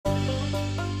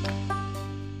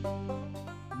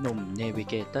หนุ่มเนวิ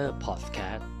เกเตอร์พอดแค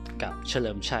สต์กับเฉ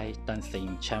ลิมชัยตันสิง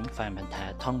ห์แชมป์แฟนพันธุ์แท้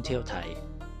ท่องเที่ยวไทย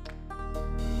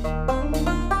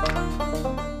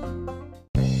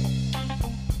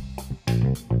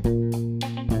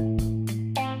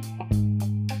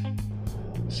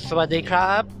สวัสดีค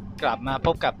รับกลับมาพ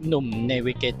บกับหนุ่มเน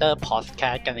วิเกเตอร์พอดแค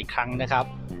สต์กันอีกครั้งนะครับ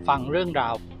ฟังเรื่องรา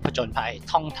วผจญภัย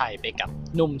ท่องไทยไปกับ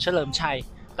หนุ่มเฉลิมชัย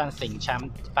ตันสิงห์แชม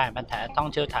ป์แฟนพันธุ์แท้ท่อง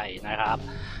เที่ยวไทยนะครับ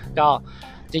ก็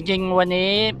จริงๆวัน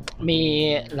นี้มี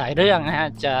หลายเรื่องนะฮะ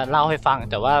จะเล่าให้ฟัง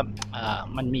แต่ว่า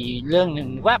มันมีเรื่องหนึ่ง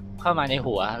แวบเข้ามาใน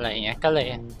หัวอะไรเงี้ยก็เลย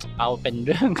เอาเป็นเ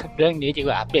รื่องนี้ดี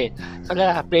กว่าเป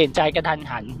ลี่ยนใจกระทัน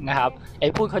หันนะครับ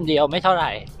พูดคนเดียวไม่เท่าไห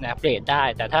ร่นะเปลี่ยนได้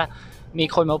แต่ถ้ามี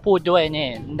คนมาพูดด้วยเนี่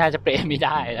ยน่าจะเปลี่ยนไม่ไ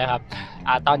ด้นะครับ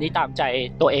ตอนนี้ตามใจ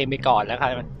ตัวเองไปก่อนแล้วครับ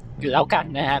แล้วกัน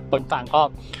นะฮะคนฟังก็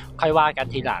ค่อยว่ากัน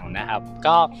ทีหลังนะครับ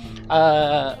ก็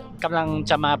กำลัง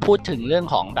จะมาพูดถึงเรื่อง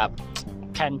ของแบบ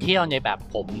แผนเที่ยวในแบบ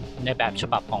ผมในแบบฉ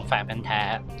บับของแฟนพันธุ์แท้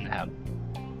นะครับ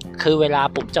คือเวลา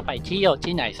ผมจะไปเที่ยว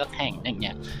ที่ไหนสักแห่งหนึ่งเ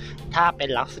นี่ยถ้าเป็น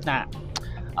ลักษณะ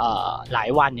หลาย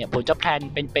วันเนี่ยผมจะแพลน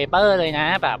เป็นเปเปอร์เลยนะ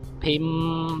แบบพิมพ์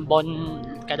บน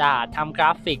กระดาษทำกร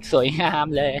าฟิกสวยงาม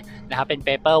เลยนะครับเป็นเป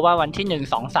เปอร์ว่าวันที่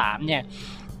1 2 3เนี่ย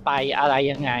ไปอะไร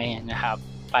ยังไงนะครับ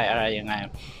ไปอะไรยังไง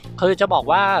คือจะบอก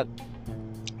ว่า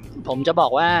ผมจะบอ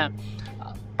กว่า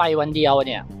ไปวันเดียวเ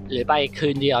นี่ยหรือไปคื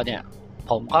นเดียวเนี่ย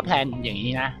ผมก็แพลนอย่าง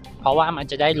นี้นะเพราะว่ามัน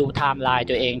จะได้รู้ไทม์ไลน์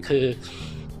ตัวเองคือ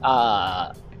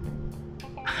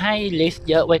ให้ลิสต์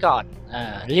เยอะไว้ก่อน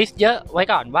ลิสต์เยอะไว้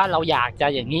ก่อนว่าเราอยากจะ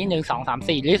อย่างนี้1 2 3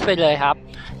 4ลิสต์ไปเลยครับ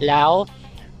แล้ว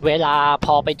เวลาพ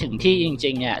อไปถึงที่จ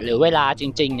ริงๆเนี่ยหรือเวลาจ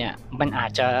ริงๆเนี่ยมันอา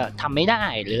จจะทำไม่ได้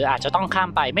หรืออาจจะต้องข้าม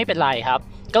ไปไม่เป็นไรครับ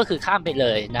ก็คือข้ามไปเล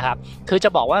ยนะครับคือจะ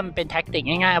บอกว่ามันเป็นแท็กติก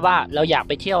ง่ายๆว่าเราอยากไ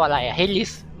ปเที่ยวอะไรให้ลิส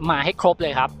ต์มาให้ครบเล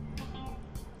ยครับ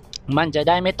มันจะไ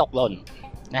ด้ไม่ตกหล่น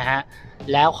นะฮะ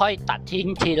แล้วค่อยตัดทิ้ง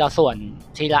ทีละส่วน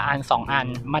ทีละอัน2 อัน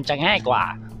มันจะง่ายกว่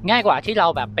าที่เรา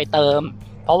แบบไปเติม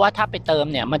เพราะว่าถ้าไปเติม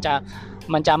เนี่ยมั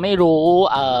นจะไม่รู้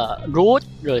รูท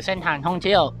หรือเส้นทางท่องเ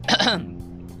ที่ยว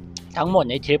ทั้งหมด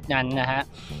ในทริปนั้นนะฮะ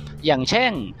อย่างเช่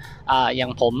นอย่า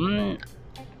งผม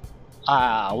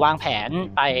วางแผน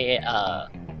ไ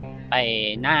ป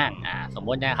น่านสมม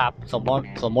ตินะครับส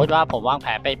มมติว่าผมวางแผ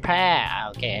นไปแพร่โ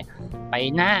อเคไป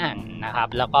น่านนะครับ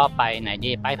แล้วก็ไปไหน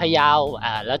ดีไปพะเยา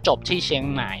แล้วจบที่เชียง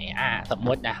ใหม่สมม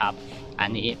ตินะครับอัน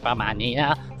นี้ประมาณนี้น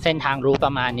ะเส้นทางรู้ป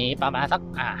ระมาณนี้ประมาณสัก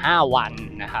5 วัน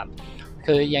นะครับ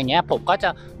คืออย่างเงี้ยผมก็จะ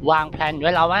วางแผนไ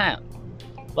ว้แล้ว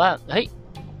ว่าเฮ้ย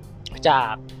จา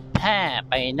กแพร่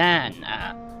ไปน่าน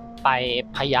ไป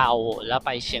พะเยาแล้วไป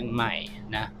เชียงใหม่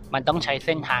นะมันต้องใช้เ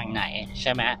ส้นทางไหนใ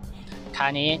ช่ไหมครา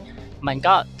วนี้มัน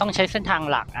ก็ต้องใช้เส้นทาง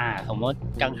หลักสมมติ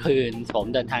กลางคืนผม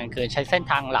เดินทางกลางคืนใช้เส้น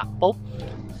ทางหลักปุ๊บ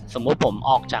สมมุติผม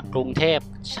ออกจากกรุงเทพ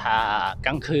ก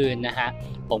ลางคืนนะฮะ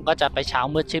ผมก็จะไปเช้า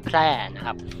มืดที่แพร่นะค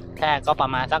รับแพร่ก็ประ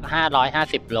มาณสัก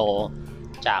550 โล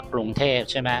จากกรุงเทพ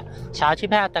ใช่ไหมเช้าที่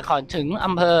แพร่แต่ก่อนถึง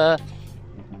อำเ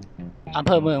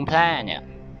ภอเมืองแพร่เนี่ย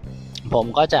ผม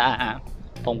ก็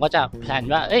จะแพลน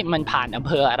ว่ามันผ่านอำเ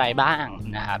ภออะไรบ้าง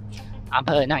นะครับอำเ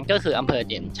ภอนั้นก็คืออำเภอ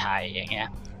เด่นชัยอย่างเงี้ย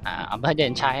อำเภอเด่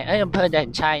นชัยอำเภอเด่น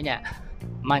ชัยเนี่ย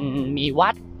มันมีวั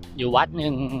ดอยู่วัดห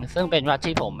นึ่งซึ่งเป็นวัด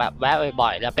ที่ผมแบบแวะบ่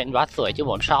อยๆและเป็นวัดสวยที่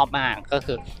ผมชอบมากก็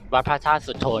คือวัดพระธาตุ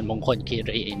สุโธนมงคลคี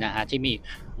รีนะฮะที่มี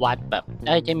วัดแบบ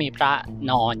จะมีพระ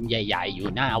นอนใหญ่ๆอยู่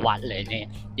หน้าวัดเลยเนี่ย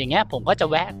อย่างเงี้ยผมก็จะ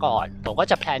แวะก่อนผมก็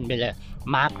จะแพลนไปเลย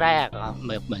มาร์คแรกเ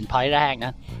หมือนพอยต์แรกน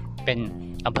ะเป็น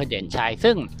อำเภอเด่นชัย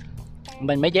ซึ่ง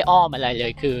มันไม่ได้อ้อมอะไรเล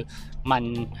ยคือมัน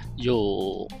อยู่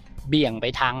เบี่ยงไป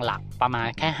ทางหลักประมาณ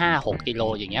แค่ 5-6 กิโล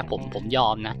อย่างเงี้ยผมยอ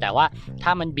มนะแต่ว่าถ้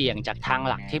ามันเบี่ยงจากทาง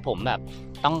หลักที่ผมแบบ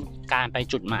ต้องการไป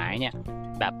จุดหมายเนี่ย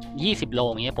แบบ20 โล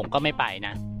อย่างเงี้ยผมก็ไม่ไปน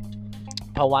ะ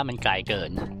เพราะว่ามันไกลเกิ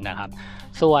นนะครับ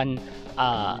ส่วน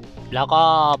แล้วก็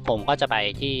ผมก็จะไป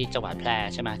ที่จังหวัดแพร่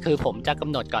ใช่ไหมคือผมจะก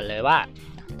ำหนดก่อนเลยว่า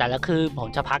แต่ละคืนผม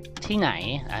จะพักที่ไหน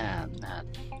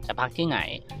จะพักที่ไหน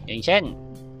อย่างเช่น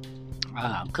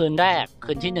คืนแรก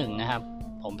คืนที่1นะครับ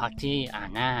ผมพักที่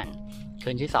น่าน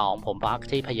คืนที่2ผมพัก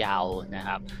ที่พะเยานะค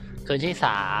รับคืนที่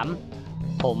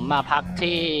3ผมมาพัก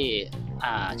ที่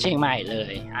เชียงใหม่เล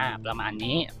ยประมาณ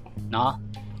นี้เนาะ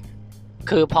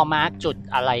คือพอมาร์กจุด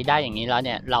อะไรได้อย่างนี้แล้วเ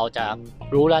นี่ยเราจะ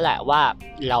รู้แล้วแหละว่า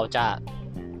เราจะ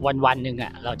วันหนึ่ง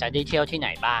เราจะได้เที่ยวที่ไหน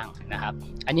บ้างนะครับ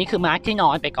อันนี้คือมาร์กที่นอ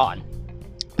นไปก่อน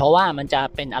เพราะว่ามันจะ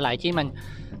เป็นอะไรที่มัน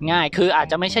ง่ายคืออาจ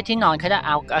จะไม่ใช่ที่นอนแค่เ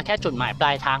อาแค่จุดหมายปล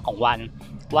ายทางของวัน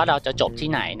ว่าเราจะจบที่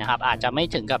ไหนนะครับอาจจะไม่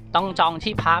ถึงกับต้องจอง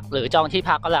ที่พักหรือจองที่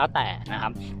พักก็แล้วแต่นะครั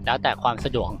บแล้วแต่ความส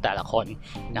ะดวกของแต่ละคน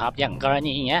นะครับอย่างกร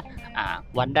ณีอย่างเงี้ย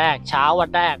วันแรกเช้าวัน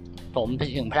แรกผมไป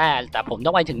ถึงแพร่แต่ผมต้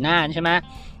องไปถึงน่านใช่ไหม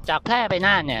จากแพร่ไป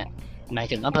น่านเนี่ยหมาย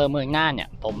ถึงอำเภอเมืองน่านเนี่ย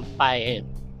ผมไป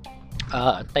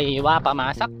ตีว่าประมา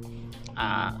ณสัก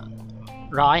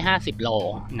 150 โล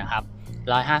นะครับ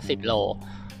150 โล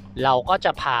เราก็จ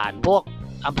ะผ่านพวก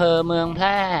อำเภอเมืองแพ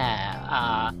ร่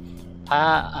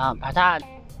พระธาตุ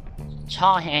ช่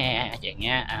อแฮอย่างเ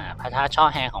งี้ยพระธาตุช่อ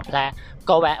แฮของแพร่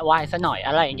ก็แวะไหว้ซะหน่อยอ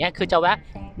ะไรอย่างเงี้ยคือจะแวะ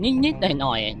นิดๆห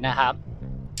น่อยๆนะครับ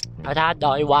พระธาตุด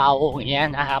อยวาวอย่างเงี้ย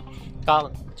นะครับก็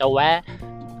จะแวะ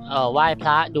ไหว้พร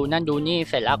ะดูนั่นดูนี่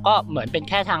เสร็จแล้วก็เหมือนเป็น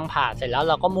แค่ทางผ่านเสร็จแล้ว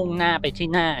เราก็มุ่งหน้าไปที่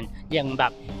น่านอย่างแบ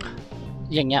บ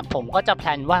อย่างเงี้ยผมก็จะแพล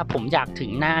นว่าผมอยากถึ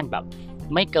งน่านแบบ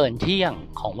ไม่เกินเที่ยง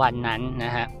ของวันนั้นน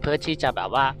ะฮะเพื่อที่จะแบบ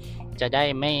ว่าจะได้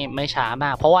ไม่ช้าม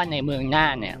ากเพราะว่าในเมืองน่า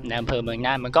นเนี่ยในอำเภอเมือง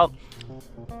น่านมันก็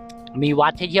มีวั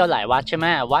ดที่เที่ยวหลายวัดใช่ไหม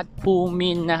วัดภู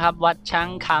มินทร์นะครับวัดช้าง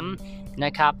คำน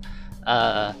ะครับ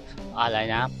อะไร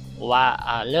นะว่า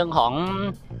เรื่องของ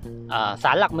ศ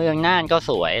าลหลักเมืองน่านก็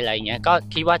สวยอะไรเงี้ยก็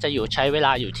คิดว่าจะใช้เวล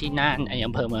าอยู่ที่น่าน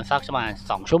อำเภอเมืองสักประมาณ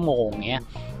2 ชั่วโมงเงี้ย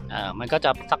มันก็จะ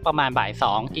สักประมาณบ่าย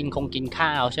 2กินข้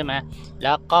าวใช่ไหมแ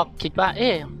ล้วก็คิดว่า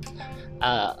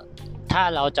ถ้า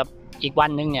เราจะอีกวั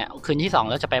นนึงเนี่ยคืนที่2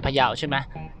เราจะไปพะเยาใช่ไหม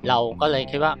เราก็เลย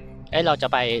คิดว่าเราจะ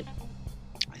ไป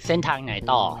เส้นทางไหน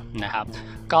ต่อนะครับ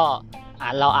ก็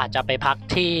เราอาจจะไปพัก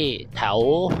ที่แถว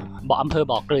อำเภอ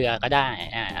บ่อเกลือก็ได้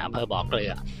อำเภอบ่อเกลื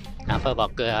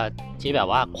อที่แบบ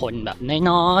ว่าคนแบบ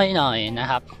น้อยๆหน่อยนะ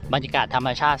ครับบรรยากาศธรรม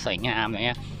ชาติสวยงามอย่างเ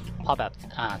งี้ยพอแบบ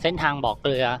เส้นทางบ่อเก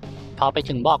ลือพอไป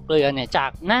ถึงบ่อเกลือเนี่ยจา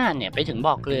กน่านเนี่ยไปถึง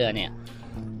บ่อเกลือเนี่ย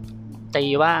ตี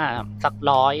ว่าสัก120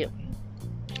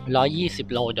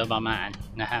 โลโดยประมาณ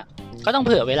นะฮะก็ต้องเ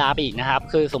ผื่อเวลาไปอีกนะครับ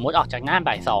คือสมมุติออกจากน่าน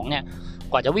บ่าย 2เนี่ย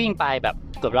กว่าจะวิ่งไปแบบ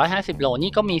เกือบ150 โล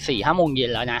นี่ก็มี 4-5 โมงเย็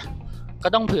นแล้วนะก็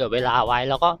ต้องเผื่อเวลาไว้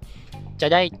แล้วก็จะ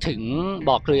ได้ถึง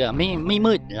บ่อเกลือไม่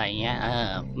มืดอะไรเงี้ย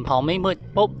พอไม่มืด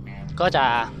ปุ๊บ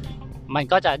มัน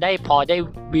ก็จะได้พอได้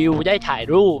วิวได้ถ่าย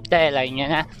รูปได้อะไรเงี้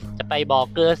ยนะจะไปบ่อ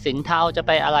เกลือสินเทาจะไ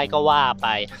ปอะไรก็ว่าไป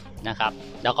นะครับ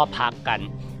แล้วก็พักกัน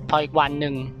พออีกวันห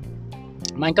นึ่ง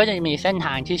มันก็จะมีเส้นท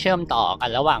างที่เชื่อมต่อกั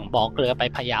นระหว่างบ่อเกลือไป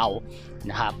พะเยา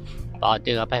นะครับบ่อเก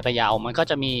ลือไปพะเยามันก็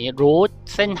จะมีรูท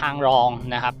เส้นทางรอง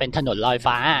นะครับเป็นถนนลอย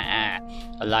ฟ้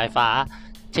า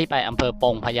ที่ไปอำเภอป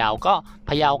งพะเยาก็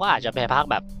อาจจะไปพัก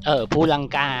แบบภูลัง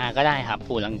กาก็ได้ครับ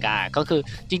ภูลังกาก็คือ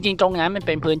จริงๆตรงนั้นมันเ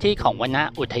ป็นพื้นที่ของวน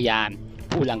อุทยาน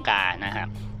ภูลังกานะครับ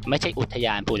ไม่ใช่อุทย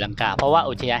านภูลังกาเพราะว่า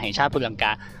อุทยานแห่งชาติภูลังก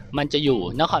ามันจะอยู่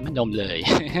นครพนมเลย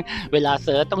เวลาเ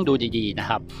ซิร์ชต้องดูดีๆนะ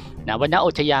ครับนะวน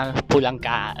อุทยานภูลังก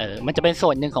ามันจะเป็นส่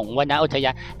วนหนึ่งของวนอุทยา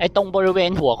นตรงบริเว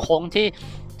ณหัวโค้ง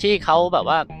ที่เขาแบบ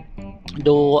ว่า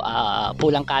ดูภู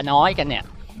ลังกาน้อยกันเนี่ย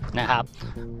นะครับ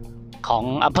ของ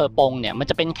อำเภอปงเนี่ยมัน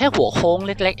จะเป็นแค่หัวโค้งเ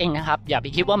ล็กๆเองนะครับอย่าไป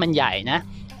คิดว่ามันใหญ่นะ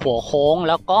หัวโค้ง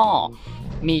แล้วก็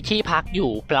มีที่พักอ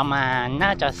ยู่ประมาณน่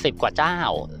าจะ10 กว่าเจ้า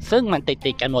ซึ่งมัน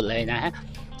ติดกันหมดเลยนะ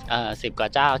10 กว่า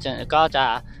เจ้า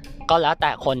ก็แล้วแ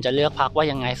ต่คนจะเลือกพักว่า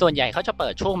ยังไงส่วนใหญ่เขาจะเปิ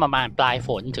ดช่วงประมาณปลายฝ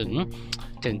น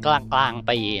ถึงกลาง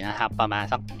ปีนะครับประมาณ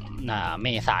สักเม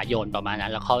ษายนประมาณนั้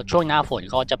นแล้วเขาช่วงหน้าฝน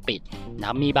ก็จะปิดนะค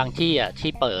รับมีบางที่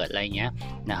ที่เปิดอะไรเงี้ย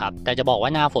นะครับแต่จะบอกว่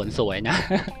าหน้าฝนสวยนะ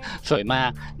สวยมา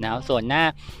กนะส่วนหน้า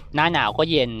หนาวก็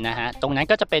เย็นนะฮะตรงนั้น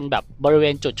ก็จะเป็นแบบบริเว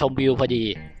ณจุดชมวิวพอดี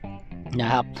นะ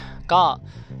ครับก็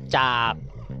จาก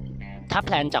ถ้าแพ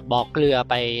ลนจากบ่อเกลือ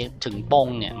ไปถึงปง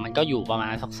เนี่ยมันก็อยู่ประมา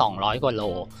ณสัก200 กว่าโล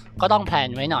ก็ต้องแพลน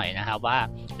ไว้หน่อยนะครับว่า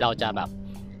เราจะแบบ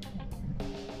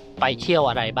ไปเที่ยว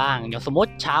อะไรบ้างเดี๋ยวสมม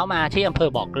ติเช้ามาที่อำเภอ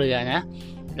บ่อเกลือนะ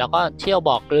แล้วก็เที่ยว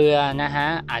บ่อเกลือนะฮะ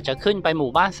อาจจะขึ้นไปหมู่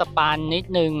บ้านสปานนิด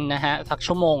นึงนะฮะสัก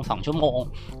ชั่วโมง2 ชั่วโมง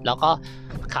แล้วก็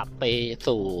ขับไป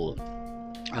สู่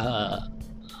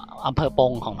อำเภอป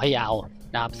งของพะเยา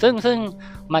นะครับซึ่ง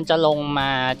มันจะลงม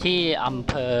าที่อำ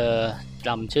เภอจ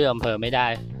ำชื่ออำเภอไม่ได้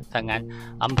ถ้างั้น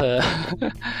อำเภอ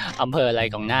อำเภออะไร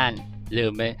ของน่านลื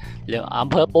มอ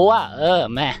ำเภอปัว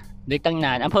แม่นึกตั้งน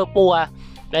านอำเภอปัว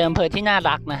เป็นอำเภอที่น่า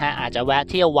รักนะฮะอาจจะแวะ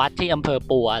เที่ยววัดที่อำเภอ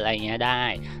ปัวอะไรเงี้ยได้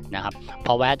นะครับพ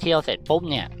อแวะเที่ยวเสร็จปุ๊บ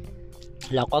เนี่ย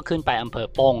เราก็ขึ้นไปอำเภอ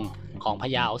ปงของพะ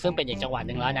เยาซึ่งเป็นอีกจังหวัดห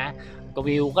นึ่งแล้วนะ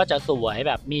วิวก็จะสวยแ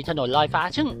บบมีถนนลอยฟ้า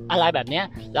ซึ่งอะไรแบบเนี้ย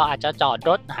เราอาจจะจอด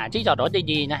รถหาที่จอดรถ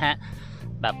ดีๆนะฮะ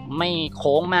แบบไม่โ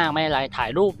ค้งมากไม่อะไรถ่าย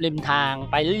รูปริมทาง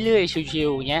ไปเรื่อยๆชิว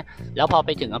ๆเงี้ยแล้วพอไป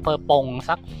ถึงอำเภอปง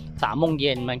สัก3 โมงเ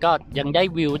ย็นมันก็ยังได้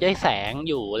วิวได้แสง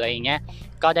อยู่อะไรเงี้ย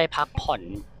ก็ได้พักผ่อน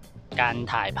การ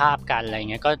ถ่ายภาพกันอะไร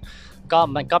เงี้ยก็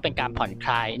มันก็เป็นการผ่อนค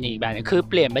ลายนี่แบบนี้คือ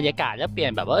เปลี่ยนบรรยากาศแล้วเปลี่ย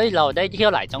นแบบว่าเราได้เที่ย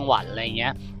วหลายจังหวัดอะไรเงี้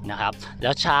ยนะครับแล้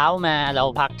วเช้ามาเรา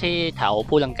พักที่แถว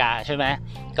ภูลังกาใช่ไหม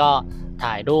ก็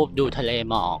ถ่ายรูปดูทะเล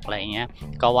หมอกอะไรเงี้ย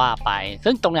ก็ว่าไป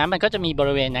ซึ่งตรงนั้นมันก็จะมีบ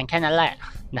ริเวณนั้นแค่นั้นแหละ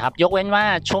นะครับยกเว้นว่า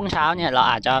ช่วงเช้าเนี่ยเรา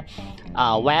อาจจะ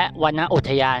แวะวนอุ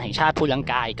ทยานแห่งชาติภูลัง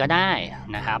กาก็ได้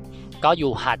นะครับก็อ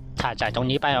ยู่ถัดจากตรง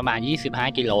นี้ไปประมาณ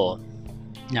25 กิโล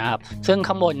นะครับซึ่ง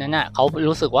ข้างบนนั้นน่ะเขา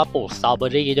รู้สึกว่าปลูกสตรอเบอ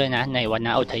รี่ด้วยนะในวรรณ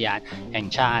อุทยานแห่ง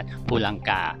ชาติภูลัง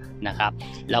กานะครับ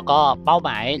แล้วก็เป้าหม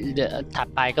ายถัด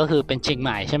ไปก็คือเป็นเชียงให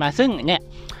ม่ใช่ไหมซึ่งเนี่ย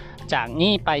จาก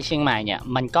นี่ไปเชียงใหม่เนี่ย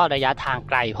มันก็ระยะทาง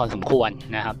ไกลพอสมควร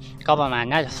นะครับก็ประมาณ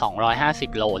น่าจะ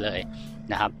250โลเลย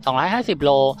นะครับ250โล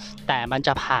แต่มันจ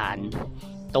ะผ่าน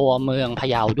ตัวเมืองพะ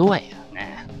เยาด้วยนะ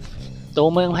ตัว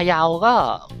เมืองพะเยาก็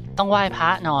ต้องไหว้พระ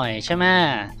หน่อยใช่ไหม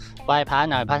ไหว้พระ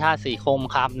หน่อยพระธาตุสีโคม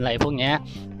คำอะไรพวกนี้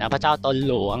นะพระเจ้าตน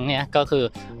หลวงเนี่ยก็คือ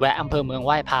แวะอำเภอเมืองไห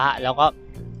ว้พระแล้วก็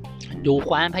ดู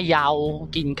กว้านพะเยา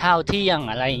กินข้าวเที่ยง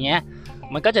อะไรเงี้ย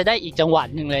มันก็จะได้อีกจังหวัด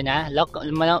หนึ่งเลยนะแ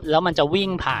ล้วมันจะวิ่ง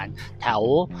ผ่านแถว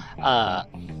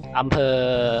อำเภอ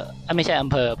ไม่ใช่อ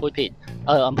ำเภอพูดผิด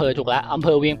อำเภอถูกแล้วอำเภ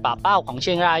อเวียงป่าเป้าของเ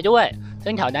ชียงรายด้วย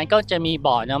ซึ่งแถวนั้นก็จะมี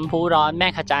บ่อน้ำพุร้อนแม่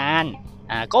ขจาน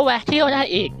ก็แวะเที่ยวได้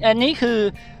อีกอันนี้คือ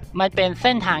มันเป็นเ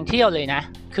ส้นทางเที่ยวเลยนะ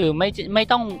คือไม่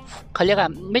ต้องเขาเรียกว่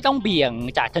าไม่ต้องเบี่ยง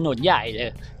จากถนนใหญ่เลย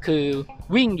คือ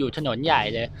วิ่งอยู่ถนนใหญ่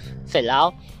เลยเสร็จแล้ว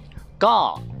ก็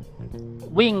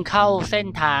วิ่งเข้าเส้น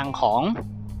ทางของ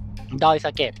ดอยส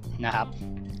ะเก็ดนะครับ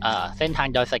เส้นทาง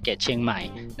ดอยสะเก็ดเชียงใหม่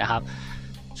นะครับ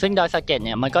ซึ่งดอยสะเก็ดเ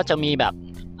นี่ยมันก็จะมีแบบ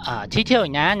ที่เที่ยวอ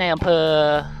ย่างนี้ในอำเภอ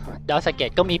ดอยสะเก็ด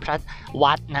ก็มีพระ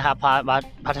วัดนะครับ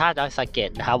พระธาตุดอยสะเก็ด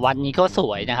นะครับวัดนี้ก็ส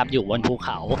วยนะครับอยู่บนภูเข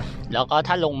าแล้วก็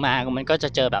ถ้าลงมามันก็จะ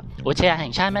เจอแบบอุทยานแห่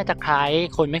งชาติแม่ตะไคร้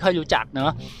คนไม่ค่อยรู้จักเนอ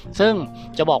ะซึ่ง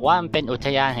จะบอกว่ามันเป็นอุท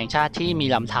ยานแห่งชาติที่มี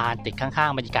ลำธารติดข้า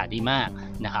งๆบรรยากาศดีมาก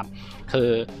นะครับคือ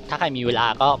ถ้าใครมีเวลา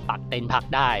ก็ปักเต็นท์พัก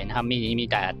ได้นะครับมี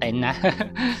แต่เต็นท์นะ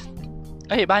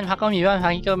บ้านพักก็มีบ้านพั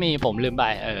กก็มีผมลืมไป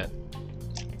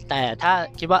แต่ถ้า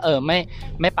คิดว่า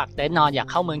ไม่ปักเต็นท์นอนอยาก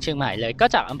เข้าเมืองเชียงใหม่เลยก็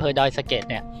จากอำเภอดอยสะเก็ด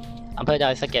เนี่ยอำเภอด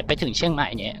อยสะเก็ดไปถึงเชียงใหม่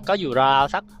เนี่ยก็อยู่ราว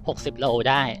สัก60โล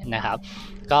ได้นะครับ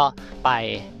ก็ไ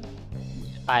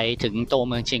ปถึงตัว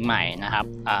เมืองเชียงใหม่นะครับ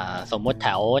สมมติแถ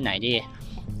วไหนดี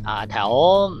แถว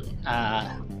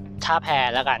ท่าแพ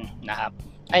แล้วกันนะครับ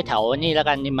แถวนี่แล้ว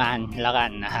กันนิมานแล้วกัน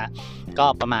นะฮะก็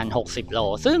ประมาณ60โล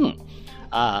ซึ่ง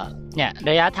เนี่ย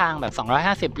ระยะทางแบบ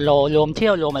250โลรวมเที่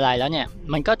ยวรวมอะไรแล้วเนี่ย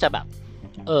มันก็จะแบบ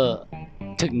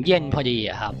ถึงเย็นพอดี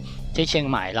อะครับที่เชียง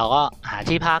ใหม่เราก็หา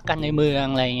ที่พักกันในเมือง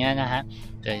อะไรเงี้ยนะฮะ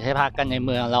เดี๋ยวที่พักกันในเ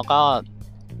มืองแล้วก็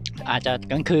อาจจะ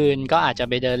กลางคืนก็อาจจะ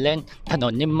ไปเดินเล่นถน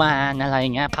นนิมมานอะไร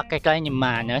เงี้ยพักใกล้ๆนิมม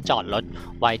านนะจอดรถ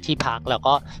ไว้ที่พักแล้ว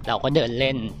ก็เราก็เดินเ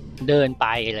ล่นเดินไป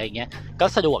อะไรเงี้ยก็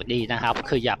สะดวกดีนะครับ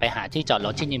คืออย่าไปหาที่จอดร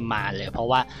ถที่นิมมานเลยเพราะ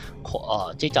ว่า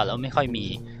ที่จอดรถไม่ค่อยมี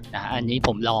นะอันนี้ผ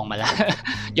มลองมาแล้ว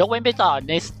ยกเว้นไปจอด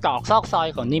ในตรอกซอกซอย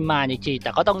ของนิมมานอีกทีแ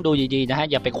ต่ก็ต้องดูดีๆนะฮะ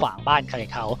อย่าไปขวางบ้านใคร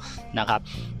เขานะครับ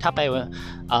ถ้าไป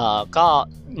ก็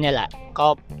เนี่ยแหละก็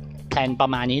แพลนประ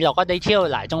มาณนี้เราก็ได้เที่ยว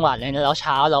หลายจังหวัดเลยแล้วเ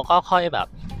ช้าเราก็ค่อยแบบ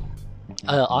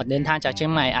ออกเดินทางจากเชีย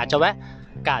งใหม่อาจจะแวะ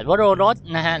กาดวโรรส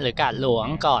นะฮะหรือกาดหลวง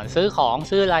ก่อนซื้อของ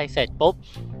ซื้ออะไรเสร็จปุ๊บ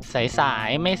สาย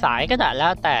ไม่สายก็ได้แล้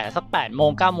วแต่สัก8โม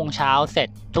ง9โมงเช้าเสร็จ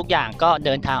ทุกอย่างก็เ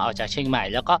ดินทางออกจากเชียงใหม่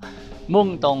แล้วก็มุ่ง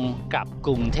ตรงกลับก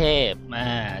รุงเทพ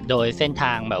โดยเส้นท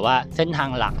างแบบว่าเส้นทาง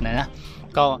หลักนะ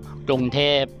ก็กรุงเท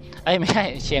พไม่ใช่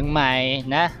เชียงใหม่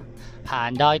นะผ่าน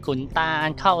ดอยขุนตาล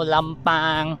เข้าลำปา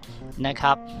งนะค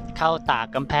รับเข้าตาก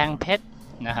กำแพงเพชร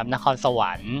นะครับนครสว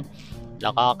รรค์แ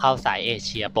ล้วก็เข้าสายเอเ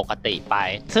ชียปกติไป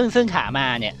ซึ่งขามา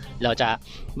เนี่ยเราจะ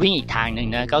วิ่งอีกทางหนึ่ง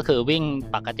นะก็คือวิ่ง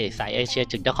ปกติสายเอเชีย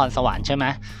ถึงนครสวรรค์ใช่ไหม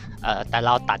แต่เ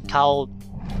ราตัดเข้า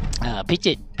พิ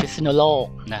จิตรพิษณุโลก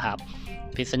นะครับ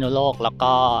พิษณุโลกแล้ว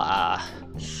ก็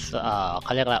เข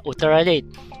าเรียกว่าอุตรดิต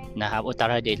ถ์นะครับอุต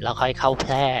รดิตถ์แล้วค่อยเข้าแพ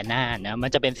ร่น่านนะมัน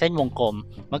จะเป็นเส้นวงกลม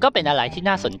มันก็เป็นอะไรที่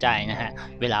น่าสนใจนะฮะ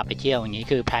เวลาไปเที่ยวอย่างนี้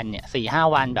คือแพลนเนี่ย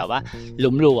4-5 วันแบบว่า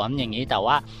หลวมๆอย่างนี้แต่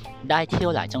ว่าได้เที่ย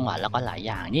วหลายจังหวัดแล้วก็หลายอ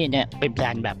ย่างนี่เนี่ยเป็นแพล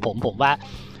นแบบผมว่า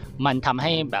มันทำใ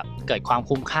ห้แบบเกิดความ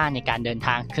คุ้มค่าในการเดินท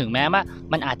างถึงแม้ว่า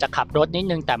มันอาจจะขับรถนิด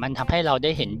นึงแต่มันทำให้เราไ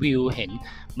ด้เห็นวิวเห็น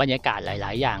บรรยากาศหล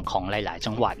ายๆอย่างของหลายๆ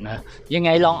จังหวัดนะยังไง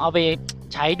ลองเอาไป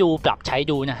ใช้ดูปรับใช้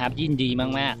ดูนะครับยินดี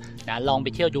มากๆนะลองไป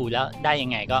เที่ยวดูแล้วได้ยั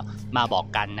งไงก็มาบอก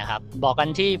กันนะครับบอกกัน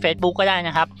ที่ Facebook ก็ได้น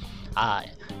ะครับ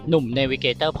หนุ่ม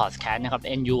Navigator Podcast นะครับ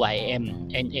NUIM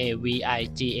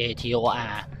NAVIGATOR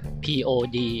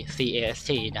PODCAST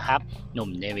นะครับหนุ่ม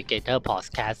Navigator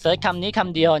Podcast เซิร์ชคำนี้ค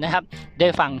ำเดียวนะครับได้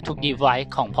ฟังทุก device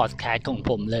ของ podcast ของ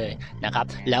ผมเลยนะครับ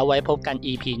แล้วไว้พบกัน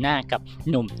EP หน้ากับ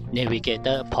หนุ่ม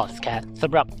Navigator Podcast ส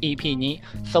ำหรับ EP นี้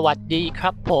สวัสดีค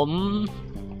รับผม